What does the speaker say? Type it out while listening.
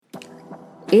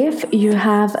If you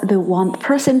have the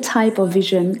 1% type of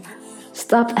vision,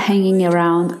 stop hanging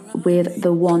around with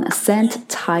the 1%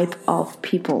 type of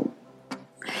people.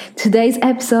 Today's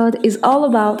episode is all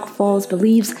about false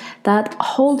beliefs that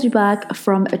hold you back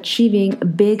from achieving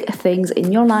big things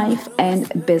in your life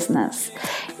and business.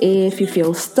 If you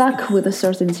feel stuck with a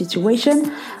certain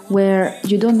situation where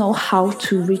you don't know how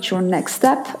to reach your next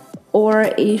step, or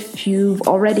if you've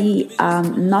already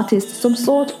noticed some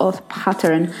sort of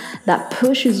pattern that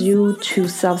pushes you to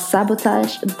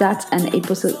self-sabotage, that's an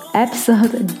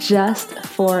episode just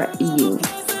for you.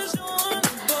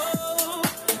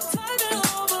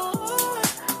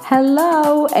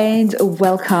 Hello and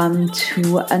welcome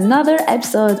to another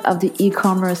episode of the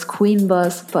E-commerce Queen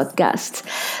Boss podcast.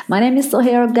 My name is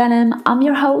Sohair Ghanem. I'm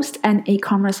your host and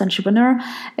e-commerce entrepreneur,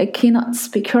 a keynote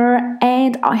speaker,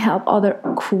 and I help other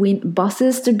queen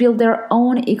bosses to build their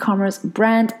own e-commerce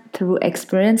brand through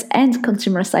experience and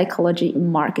consumer psychology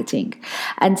marketing.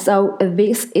 And so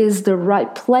this is the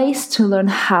right place to learn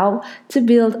how to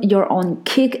build your own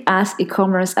kick-ass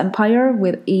e-commerce empire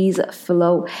with ease,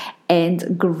 flow,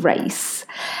 and grace.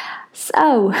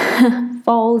 So,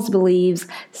 false beliefs,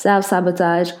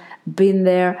 self-sabotage, been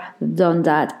there, done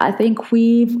that. I think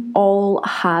we've all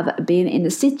have been in a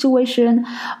situation,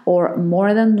 or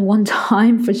more than one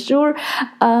time for sure,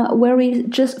 where we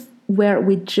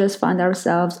just find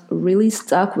ourselves really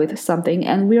stuck with something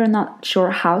and we are not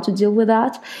sure how to deal with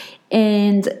that.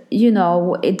 And,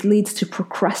 it leads to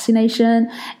procrastination,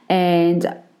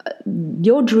 and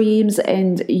your dreams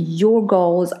and your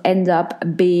goals end up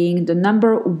being the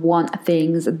number one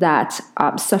things that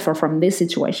suffer from this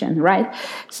situation, right?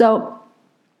 So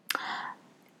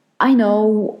I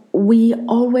know we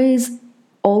always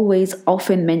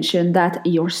often mention that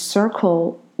your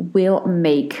circle will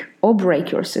make or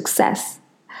break your success.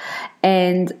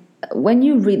 And when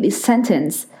you read this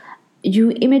sentence, you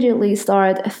immediately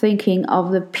start thinking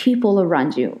of the people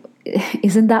around you.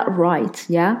 Isn't that right?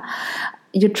 Yeah.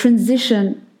 Your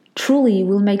transition truly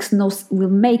will make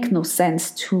no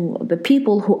sense to the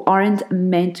people who aren't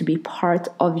meant to be part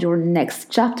of your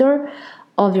next chapter,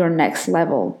 of your next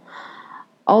level.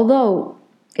 Although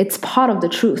it's part of the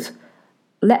truth,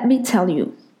 let me tell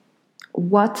you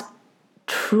what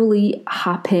truly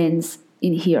happens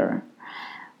in here.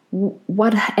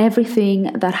 What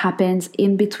everything that happens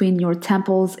in between your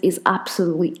temples is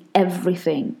absolutely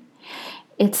everything.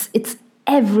 It's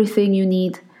everything you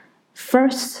need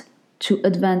first to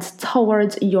advance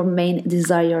towards your main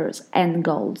desires and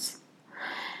goals.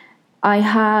 I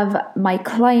have my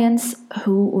clients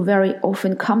who very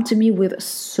often come to me with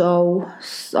so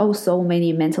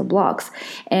many mental blocks.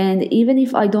 And even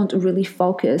if I don't really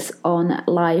focus on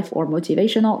life or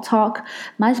motivational talk,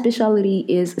 my specialty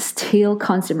is still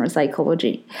consumer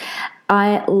psychology.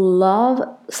 I love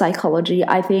psychology.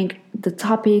 I think the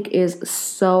topic is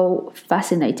so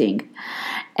fascinating.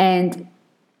 And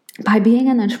by being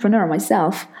an entrepreneur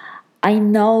myself, I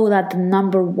know that the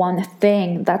number one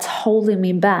thing that's holding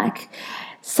me back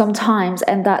sometimes,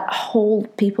 and that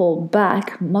hold people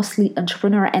back, mostly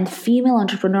entrepreneur and female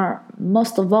entrepreneur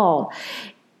most of all,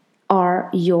 are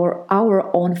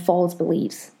our own false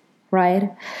beliefs,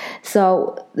 right?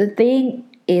 So the thing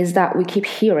is that we keep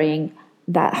hearing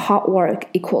that hard work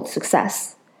equals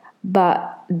success.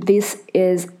 But this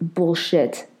is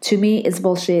bullshit. To me, it's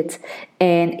bullshit.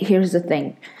 And here's the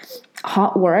thing.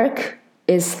 Hard work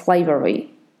is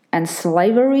slavery. And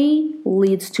slavery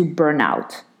leads to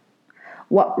burnout.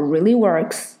 What really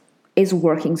works is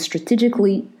working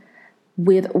strategically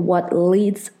with what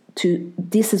leads to,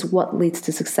 this is what leads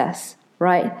to success,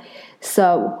 right?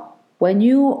 So when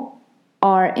you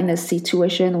are in a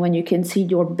situation when you can see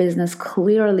your business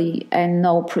clearly and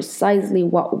know precisely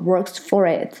what works for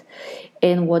it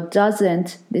and what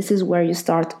doesn't, this is where you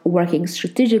start working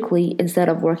strategically instead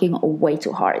of working way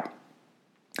too hard.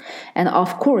 And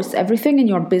of course, everything in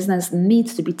your business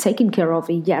needs to be taken care of,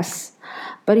 yes,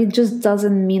 but it just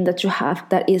doesn't mean that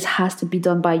it has to be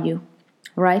done by you,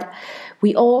 right?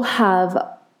 We all have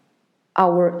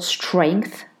our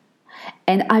strength.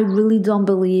 And I really don't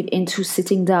believe into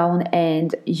sitting down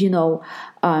and,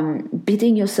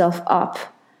 beating yourself up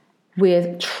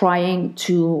with trying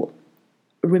to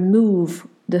remove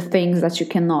the things that you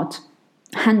cannot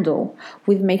handle,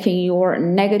 with making your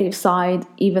negative side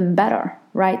even better,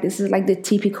 right? This is like the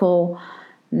typical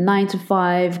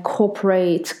 9-to-5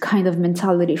 corporate kind of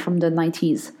mentality from the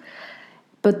 90s.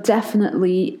 But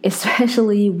definitely,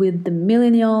 especially with the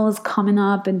millennials coming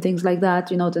up and things like that,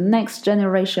 the next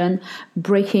generation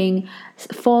breaking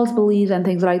false beliefs and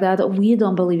things like that, we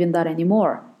don't believe in that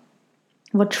anymore.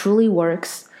 What truly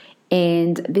works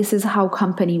And this is how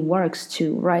company works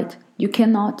too, right? You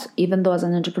cannot, even though as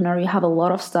an entrepreneur you have a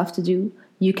lot of stuff to do,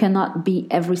 you cannot be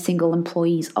every single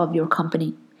employees of your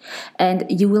company. And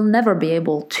you will never be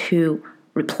able to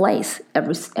replace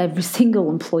every single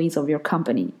employees of your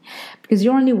company, because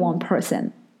you're only one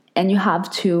person, and you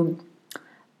have to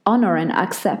honor and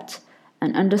accept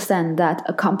and understand that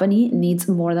a company needs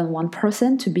more than one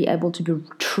person to be able to be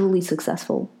truly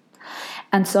successful.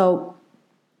 And so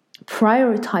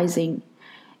prioritizing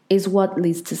is what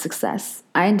leads to success.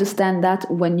 I understand that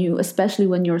especially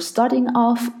when you're starting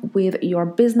off with your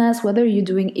business, whether you're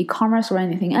doing e-commerce or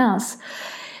anything else,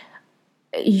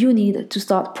 you need to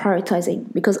start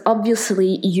prioritizing, because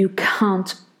obviously you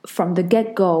can't from the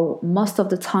get-go most of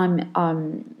the time,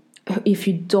 if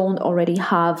you don't already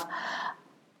have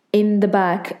in the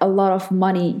back a lot of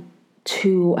money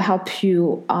to help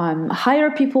you hire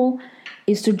people,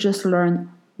 is to just learn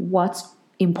what's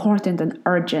important and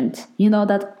urgent.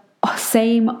 That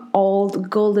same old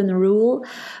golden rule,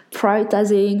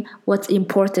 prioritizing what's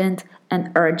important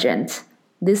and urgent.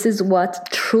 This is what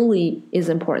truly is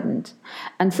important.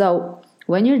 And so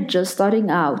when you're just starting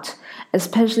out,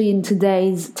 especially in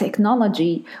today's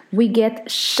technology, we get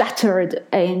shattered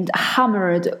and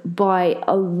hammered by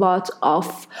a lot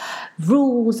of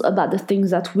rules about the things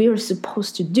that we're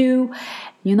supposed to do.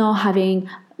 Having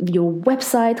your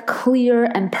website clear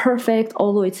and perfect,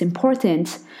 although it's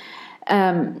important.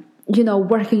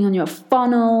 Working on your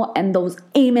funnel and those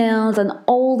emails and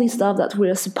all this stuff that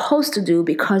we're supposed to do,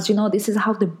 because, this is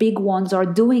how the big ones are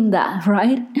doing that,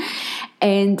 right?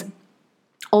 And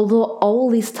although all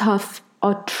this stuff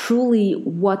are truly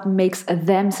what makes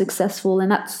them successful,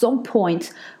 and at some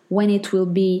point when it will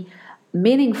be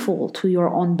meaningful to your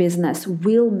own business,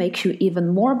 will make you even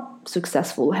more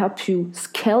successful, help you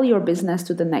scale your business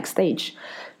to the next stage.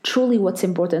 Truly what's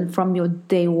important from your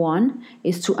day one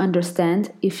is to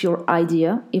understand if your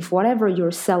idea, if whatever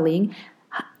you're selling,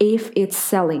 if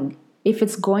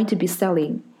it's going to be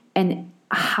selling, and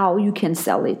how you can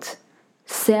sell it.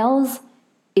 Sales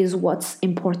is what's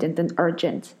important and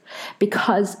urgent,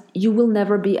 because you will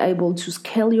never be able to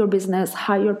scale your business,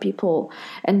 hire people,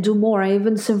 and do more, and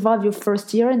even survive your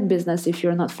first year in business if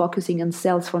you're not focusing on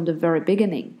sales from the very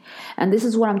beginning. And this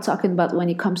is what I'm talking about when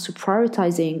it comes to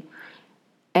prioritizing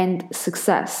and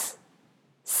success.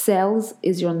 Sales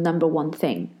is your number one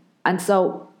thing. And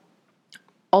so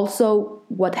also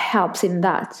what helps in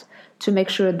that, to make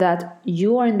sure that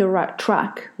you are in the right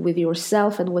track with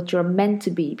yourself and what you're meant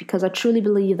to be, because I truly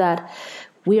believe that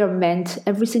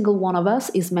every single one of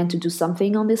us is meant to do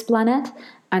something on this planet.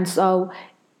 And so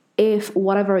if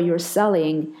whatever you're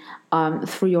selling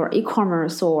through your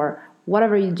e-commerce or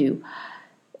whatever you do,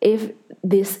 if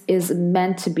this is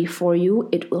meant to be for you,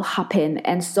 it will happen.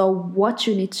 And so what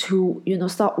you need to,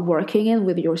 start working in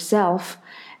with yourself,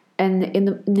 and in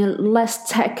the less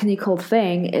technical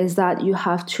thing, is that you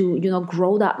have to,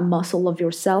 grow that muscle of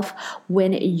yourself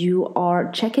when you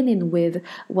are checking in with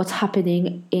what's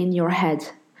happening in your head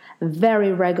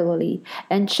very regularly,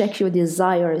 and check your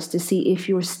desires to see if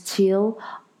you still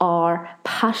are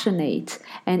passionate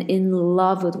and in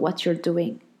love with what you're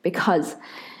doing. Because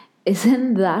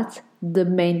isn't that the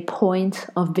main point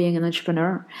of being an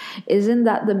entrepreneur? Isn't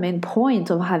that the main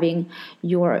point of having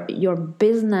your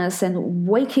business and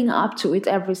waking up to it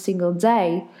every single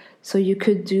day, so you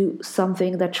could do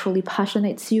something that truly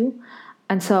passionates you?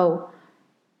 And so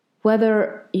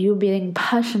whether you're being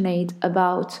passionate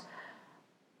about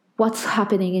what's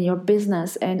happening in your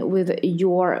business and with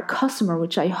your customer,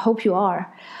 which I hope you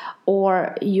are,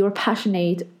 or you're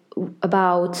passionate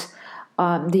about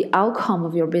the outcome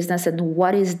of your business and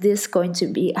what is this going to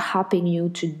be helping you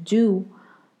to do,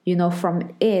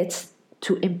 from it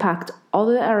to impact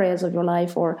other areas of your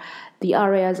life, or the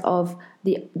areas of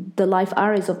the life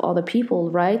areas of other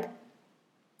people, right?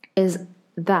 Is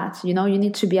that, you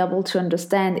need to be able to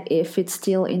understand if it's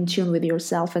still in tune with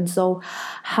yourself. And so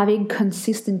having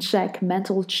consistent check,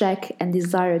 mental check, and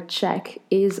desired check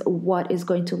is what is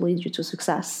going to lead you to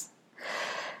success.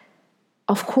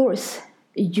 Of course,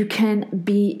 you can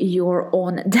be your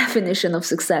own definition of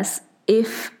success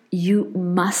if you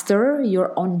master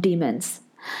your own demons.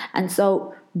 And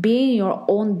so being your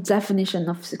own definition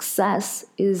of success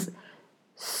is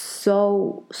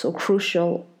so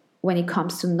crucial when it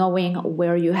comes to knowing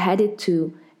where you're headed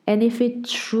to, and if it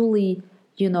truly,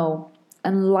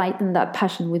 enlighten that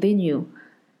passion within you.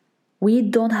 We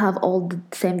don't have all the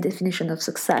same definition of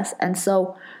success. And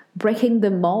so breaking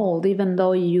the mold, even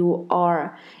though you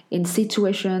are in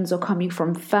situations or coming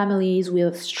from families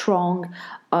with strong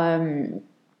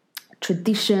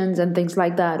traditions and things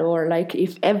like that, or like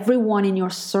if everyone in your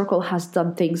circle has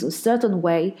done things a certain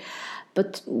way,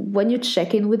 But when you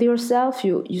check in with yourself,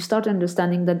 you start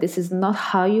understanding that this is not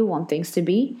how you want things to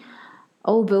be.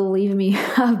 Oh, believe me,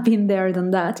 I've been there,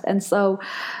 done that. And so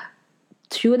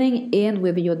tuning in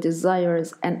with your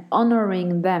desires and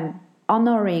honoring them,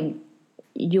 honoring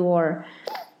your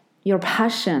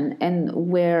passion and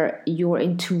where your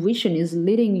intuition is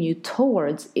leading you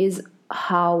towards is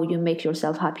how you make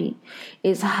yourself happy,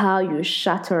 is how you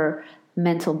shatter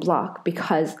mental block,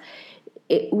 because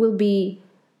it will be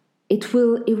it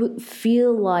will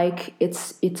feel like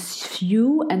it's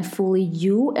you and fully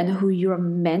you and who you're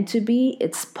meant to be.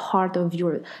 It's part of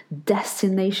your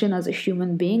destination as a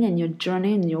human being and your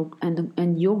journey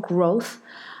and your growth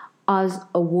as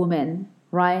a woman,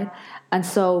 right? And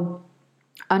so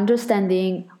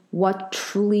understanding what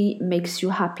truly makes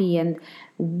you happy and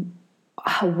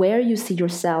where you see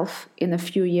yourself in a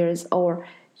few years, or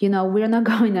I'm not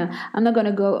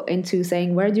gonna go into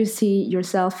saying where do you see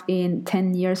yourself in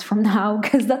 10 years from now,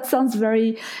 because that sounds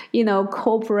very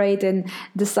corporate and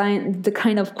the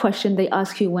kind of question they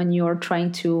ask you when you're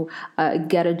trying to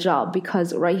get a job.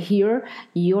 Because right here,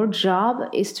 your job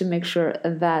is to make sure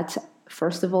that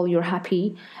first of all you're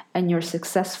happy and you're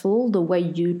successful the way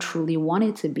you truly want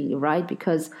it to be, right?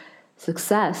 Because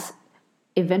success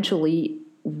eventually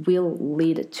will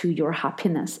lead to your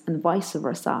happiness and vice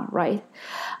versa, right?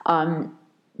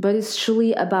 But it's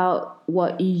truly about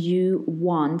what you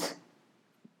want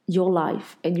your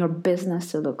life and your business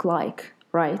to look like,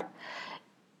 right?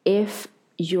 If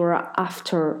you're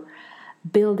after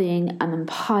building an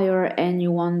empire and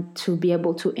you want to be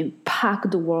able to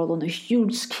impact the world on a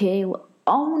huge scale,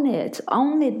 own it,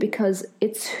 because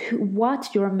it's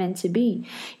what you're meant to be,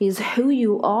 is who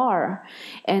you are,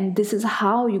 and this is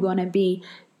how you're going to be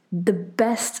the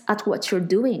best at what you're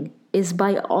doing, is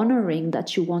by honoring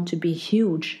that you want to be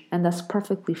huge, and that's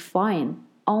perfectly fine.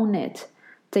 Own it,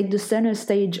 take the center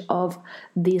stage of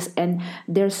this, and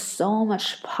there's so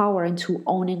much power into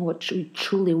owning what you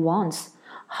truly want.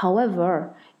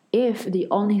 However, if the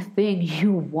only thing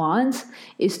you want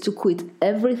is to quit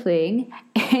everything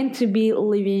and to be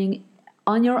living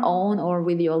on your own or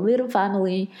with your little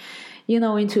family,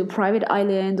 into a private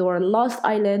island or a lost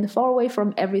island far away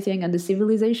from everything and the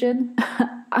civilization,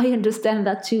 I understand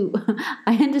that too.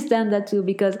 I understand that too,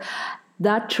 because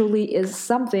that truly is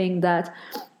something that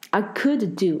I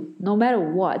could do no matter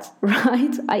what,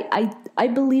 right? I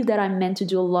believe that I'm meant to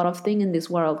do a lot of things in this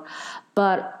world,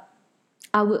 but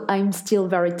I'm still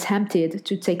very tempted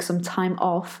to take some time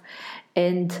off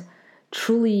and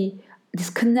truly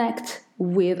disconnect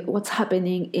with what's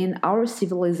happening in our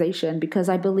civilization, because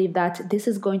I believe that this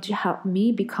is going to help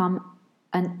me become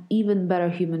an even better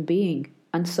human being.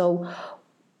 And so,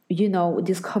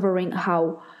 discovering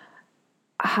how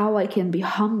I can be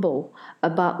humble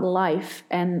about life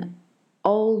and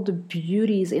all the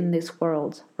beauties in this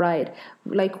world, right?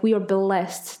 Like, we are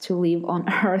blessed to live on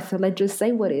earth. Let's just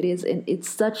say what it is. And it's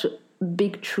such a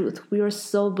big truth. We are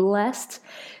so blessed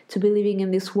to be living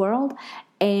in this world.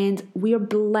 And we are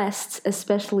blessed,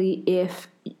 especially if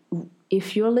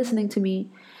you're listening to me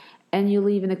and you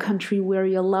live in a country where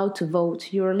you're allowed to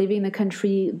vote. You're living in a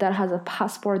country that has a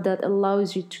passport that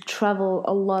allows you to travel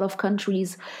a lot of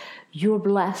countries. You're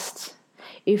blessed.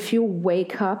 If you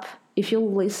wake up, if you're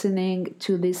listening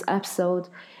to this episode,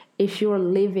 if you're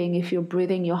living, if you're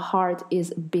breathing, your heart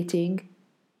is beating,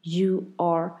 you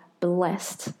are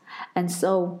blessed. And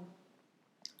so,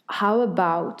 how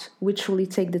about we truly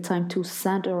take the time to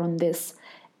center on this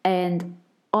and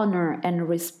honor and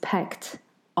respect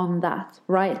on that,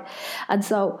 right? And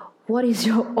so, what is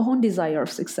your own desire of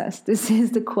success? This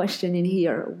is the question in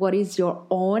here. What is your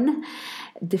own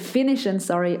definition,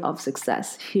 of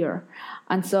success here?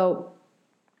 And so,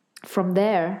 from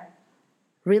there,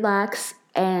 relax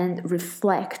and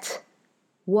reflect.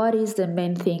 What is the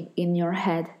main thing in your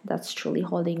head that's truly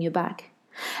holding you back?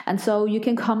 And so you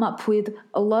can come up with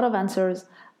a lot of answers.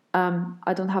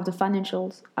 I don't have the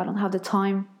financials. I don't have the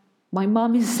time. My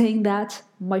mom is saying that.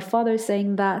 My father is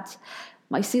saying that.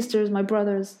 My sisters, my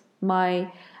brothers,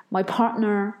 my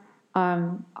partner.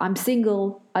 I'm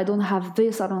single. I don't have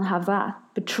this. I don't have that.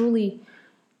 But truly,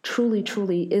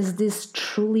 is this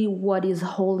truly what is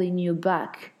holding you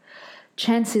back?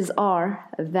 Chances are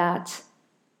that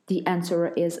the answer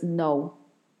is no,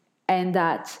 and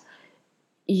that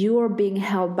you're being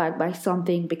held back by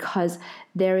something because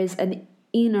there is an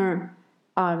inner,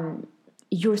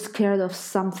 you're scared of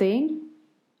something,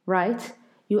 right?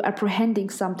 You're apprehending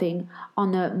something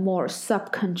on a more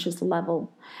subconscious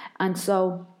level. And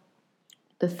so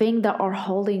the thing that are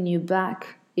holding you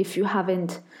back, if you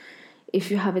haven't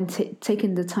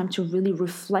taken the time to really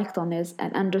reflect on this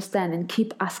and understand and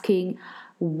keep asking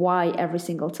why every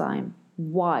single time,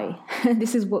 why.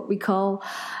 This is what we call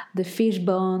the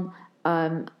fishbone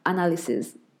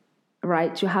analysis,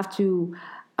 right? You have to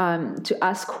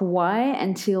ask why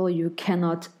until you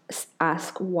cannot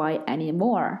ask why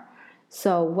anymore.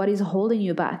 So what is holding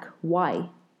you back? Why?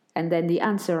 And then the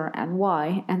answer and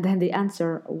why, and then the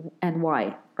answer and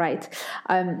why, right?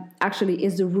 Actually,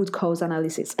 it's the root cause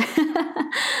analysis.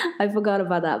 I forgot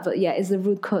about that, but yeah, it's the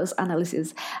root cause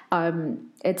analysis.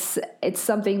 It's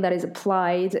something that is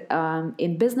applied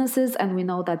in businesses, and we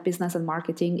know that business and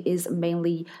marketing is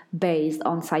mainly based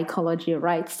on psychology,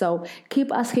 right? So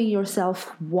keep asking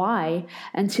yourself why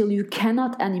until you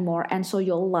cannot anymore, and so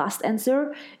your last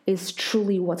answer is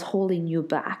truly what's holding you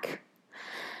back.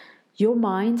 Your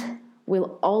mind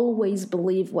will always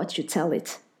believe what you tell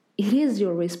it. It is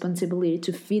your responsibility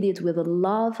to feed it with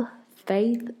love,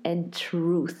 faith, and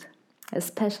truth,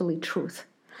 especially truth.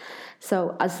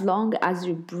 So, as long as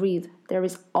you breathe, there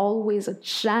is always a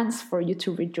chance for you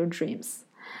to reach your dreams.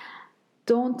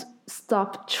 Don't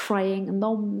stop trying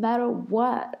no matter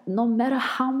what, no matter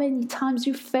how many times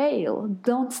you fail.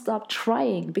 Don't stop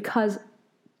trying, because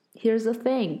here's the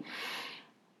thing: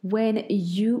 when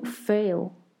you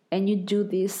fail, and you do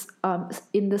this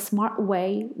in the smart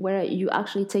way, where you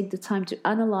actually take the time to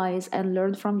analyze and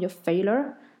learn from your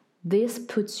failure, this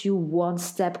puts you one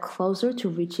step closer to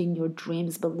reaching your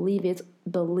dreams. Believe it,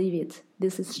 believe it.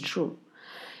 This is true.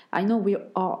 I know we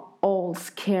are all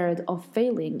scared of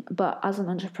failing, but as an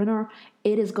entrepreneur,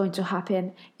 it is going to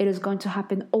happen. It is going to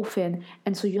happen often.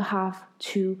 And so you have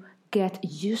to get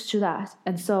used to that.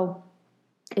 And so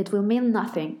it will mean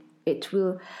nothing. It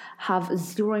will have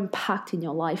zero impact in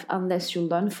your life unless you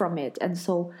learn from it. And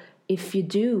so if you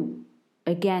do,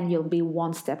 again, you'll be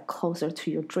one step closer to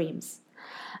your dreams.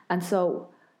 And so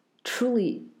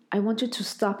truly, I want you to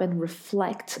stop and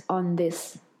reflect on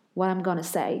this, what I'm going to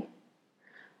say.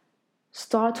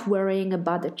 Start worrying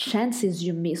about the chances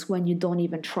you miss when you don't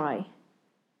even try.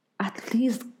 At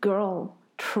least, girl,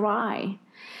 try.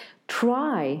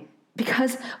 Try.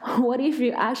 Because what if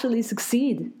you actually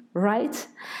succeed, right?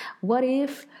 What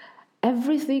if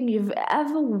everything you've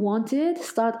ever wanted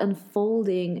start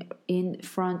unfolding in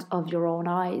front of your own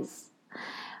eyes?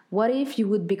 What if you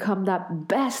would become that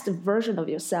best version of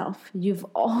yourself you've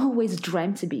always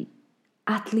dreamt to be?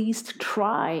 At least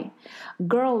try.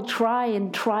 Girl, try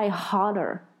and try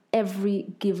harder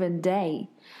every given day.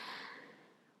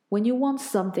 When you want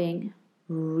something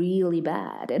really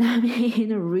bad, and I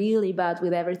mean really bad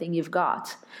with everything you've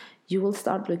got, you will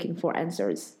start looking for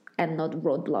answers and not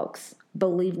roadblocks.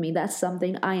 Believe me, that's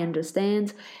something I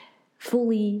understand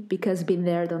fully, because been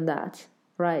there, done that,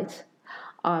 right?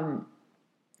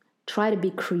 Try to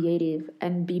be creative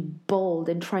and be bold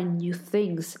and try new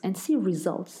things and see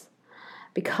results.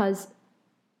 Because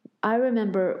I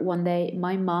remember one day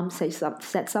my mom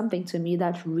said something to me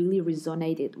that really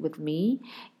resonated with me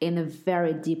in a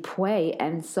very deep way.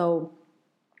 And so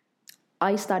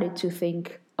I started to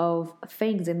think of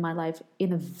things in my life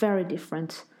in a very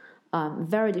different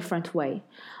way.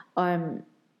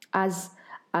 As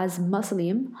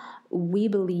Muslim, we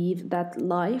believe that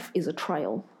life is a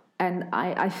trial. And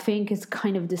I think it's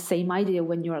kind of the same idea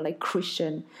when you're like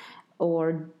Christian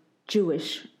or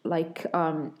Jewish. Like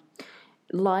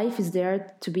life is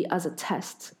there to be as a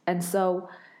test. And so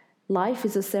life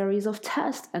is a series of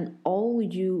tests, and all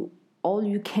you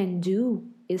can do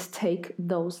is take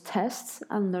those tests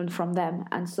and learn from them.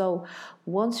 And so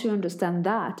once you understand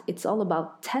that, it's all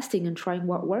about testing and trying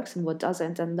what works and what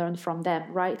doesn't, and learn from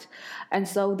them, right? And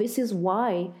so this is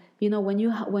why,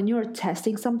 when you're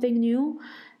testing something new,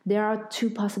 there are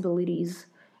two possibilities: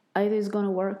 either it's going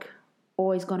to work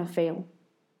or it's going to fail.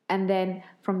 And then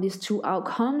from these two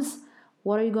outcomes,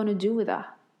 what are you going to do with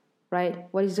that, right?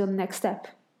 What is your next step?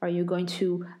 Are you going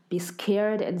to be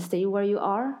scared and stay where you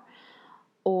are,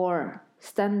 or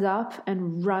stand up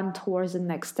and run towards the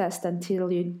next test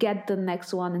until you get the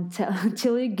next one,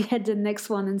 until you get the next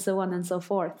one, and so on and so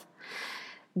forth?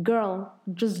 Girl,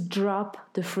 just drop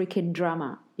the freaking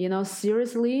drama.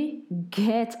 Seriously,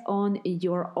 get on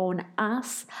your own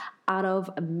ass out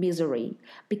of misery,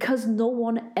 because no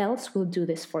one else will do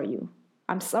this for you.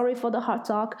 I'm sorry for the hard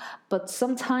talk, but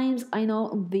sometimes I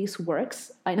know this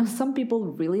works. I know some people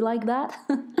really like that.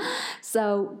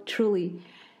 So truly,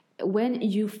 when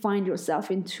you find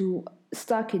yourself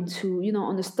stuck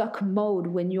on a stuck mode,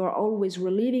 when you're always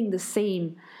reliving the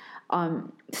same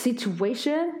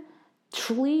situation,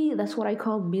 truly, that's what I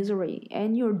call misery.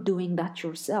 And you're doing that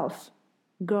yourself.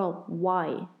 Girl,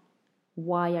 why?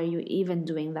 Why are you even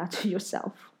doing that to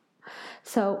yourself?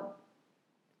 So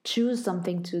choose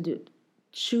something to do.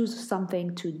 Choose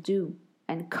something to do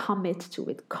and commit to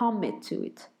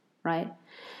it, right?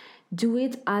 Do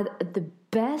it at the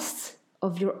best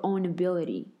of your own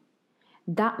ability.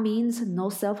 That means no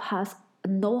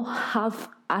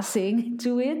half-assing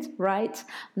to it, right?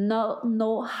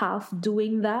 No half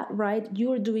doing that, right?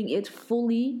 You're doing it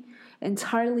fully,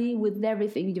 entirely with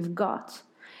everything you've got.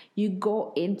 You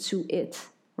go into it,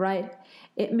 right?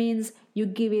 It means you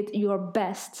give it your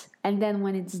best, and then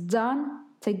when it's done,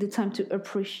 take the time to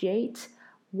appreciate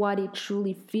what it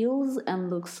truly feels and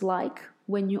looks like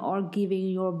when you are giving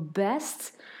your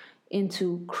best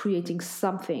into creating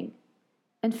something.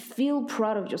 And feel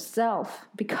proud of yourself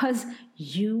because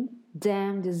you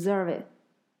damn deserve it.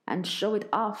 And show it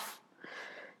off.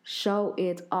 Show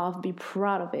it off. Be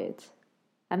proud of it.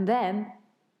 And then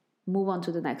move on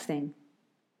to the next thing.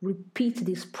 Repeat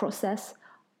this process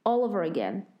all over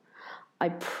again. I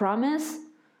promise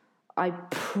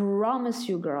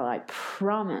you, girl, I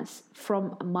promise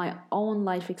from my own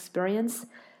life experience,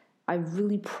 I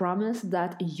really promise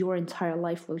that your entire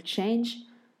life will change,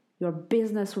 your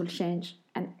business will change,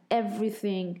 and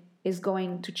everything is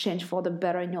going to change for the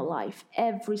better in your life.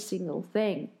 Every single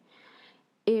thing.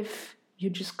 If you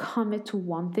just commit to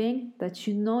one thing that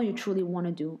you know you truly want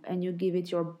to do and you give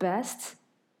it your best,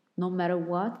 no matter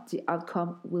what, the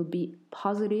outcome will be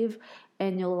positive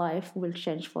and your life will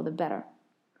change for the better.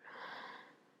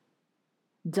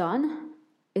 Done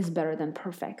is better than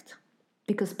perfect.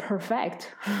 Because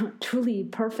perfect, truly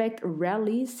perfect,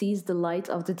 rarely sees the light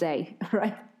of the day,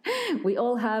 right? We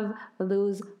all have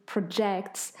those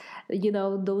projects,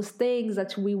 those things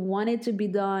that we wanted to be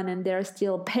done and they're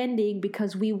still pending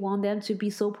because we want them to be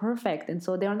so perfect. And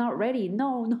so they're not ready.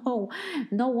 No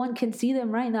one can see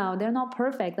them right now. They're not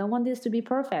perfect. I want this to be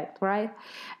perfect, right?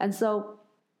 And so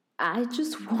I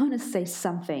just want to say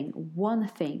one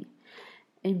thing.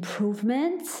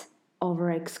 Improvement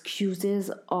over excuses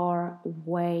are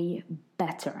way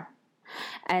better.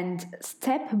 And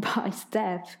step by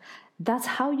step, that's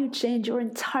how you change your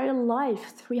entire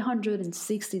life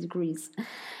 360 degrees.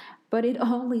 But it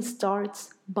only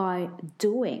starts by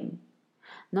doing,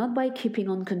 not by keeping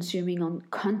on consuming on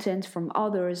content from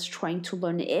others, trying to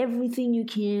learn everything you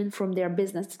can from their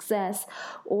business success,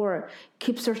 or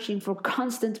keep searching for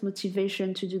constant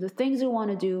motivation to do the things you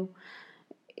want to do.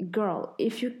 Girl,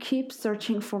 if you keep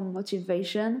searching for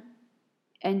motivation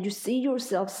and you see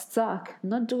yourself stuck,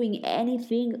 not doing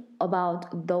anything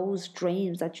about those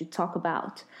dreams that you talk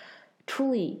about,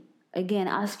 truly, again,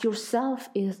 ask yourself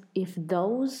if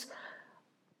those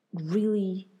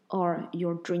really are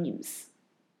your dreams,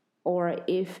 or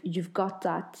if you've got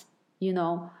that,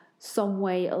 some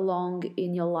way along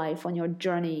in your life, on your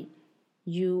journey,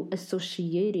 you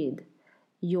associated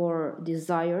your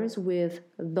desires with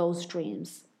those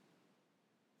dreams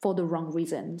for the wrong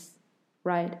reasons,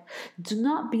 right? Do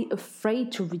not be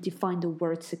afraid to redefine the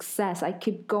word success. I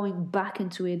keep going back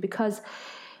into it because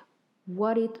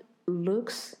what it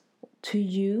looks to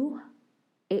you,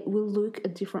 it will look a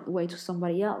different way to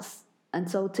somebody else. And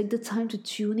so take the time to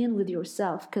tune in with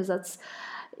yourself, because that's,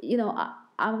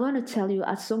 I'm going to tell you,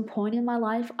 at some point in my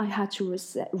life, I had to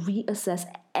reassess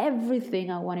everything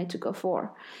I wanted to go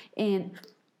for. And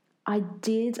I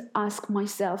did ask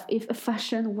myself if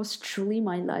fashion was truly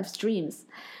my life's dreams.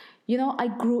 I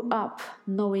grew up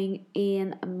knowing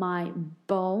in my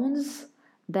bones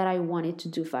that I wanted to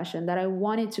do fashion, that I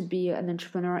wanted to be an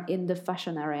entrepreneur in the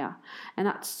fashion area. And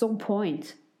at some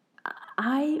point,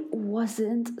 I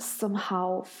wasn't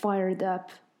somehow fired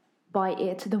up by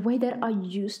it the way that I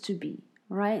used to be,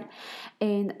 right?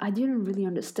 And I didn't really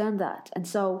understand that. And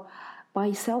so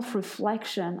by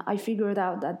self-reflection, I figured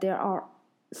out that there are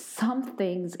some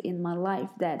things in my life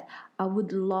that I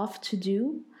would love to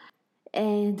do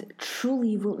and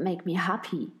truly will make me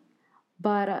happy.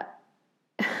 But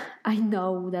I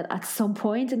know that at some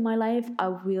point in my life, I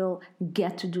will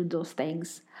get to do those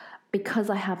things because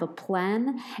I have a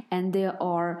plan and they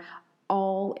are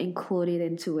all included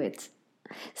into it.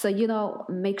 So,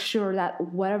 make sure that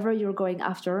whatever you're going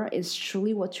after is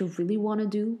truly what you really want to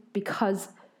do, because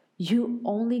you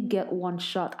only get one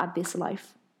shot at this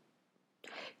life.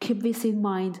 Keep this in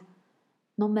mind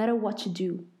no matter what you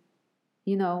do.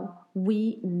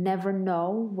 We never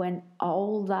know when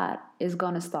all that is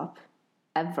gonna stop,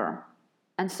 ever.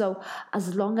 And so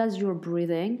as long as you're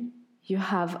breathing, you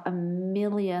have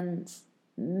millions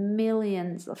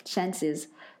of chances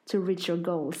to reach your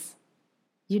goals.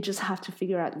 You just have to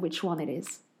figure out which one it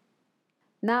is.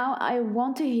 Now I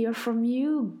want to hear from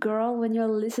you, girl, when you're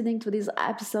listening to this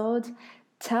episode.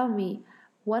 Tell me,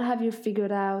 what have you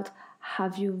figured out?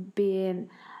 Have you been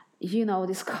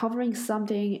discovering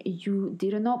something you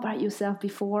didn't know about yourself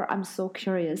before. I'm so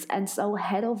curious. And so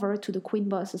head over to the Queen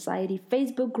Boss Society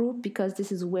Facebook group, because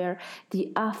this is where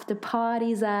the after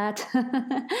party is at.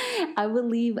 I will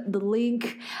leave the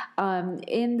link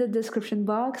in the description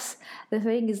box. The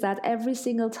thing is that every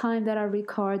single time that I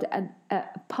record a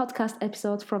podcast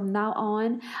episode from now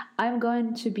on, I'm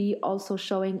going to be also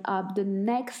showing up the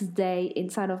next day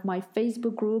inside of my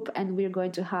Facebook group, and we're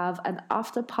going to have an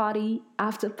after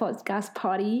podcast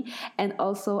party. And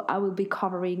also I will be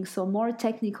covering some more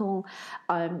technical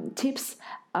tips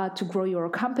to grow your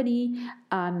company,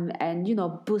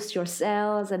 and boost your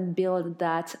sales and build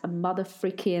that mother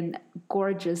freaking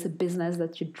gorgeous business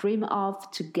that you dream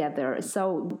of together.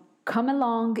 So come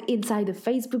along inside the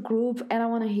Facebook group, and I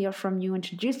want to hear from you.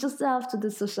 Introduce yourself to the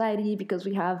society, because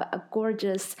we have a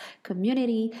gorgeous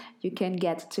community. You can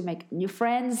get to make new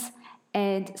friends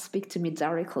and speak to me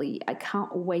directly. I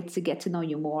can't wait to get to know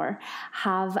you more.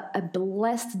 Have a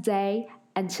blessed day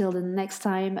until the next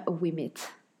time we meet.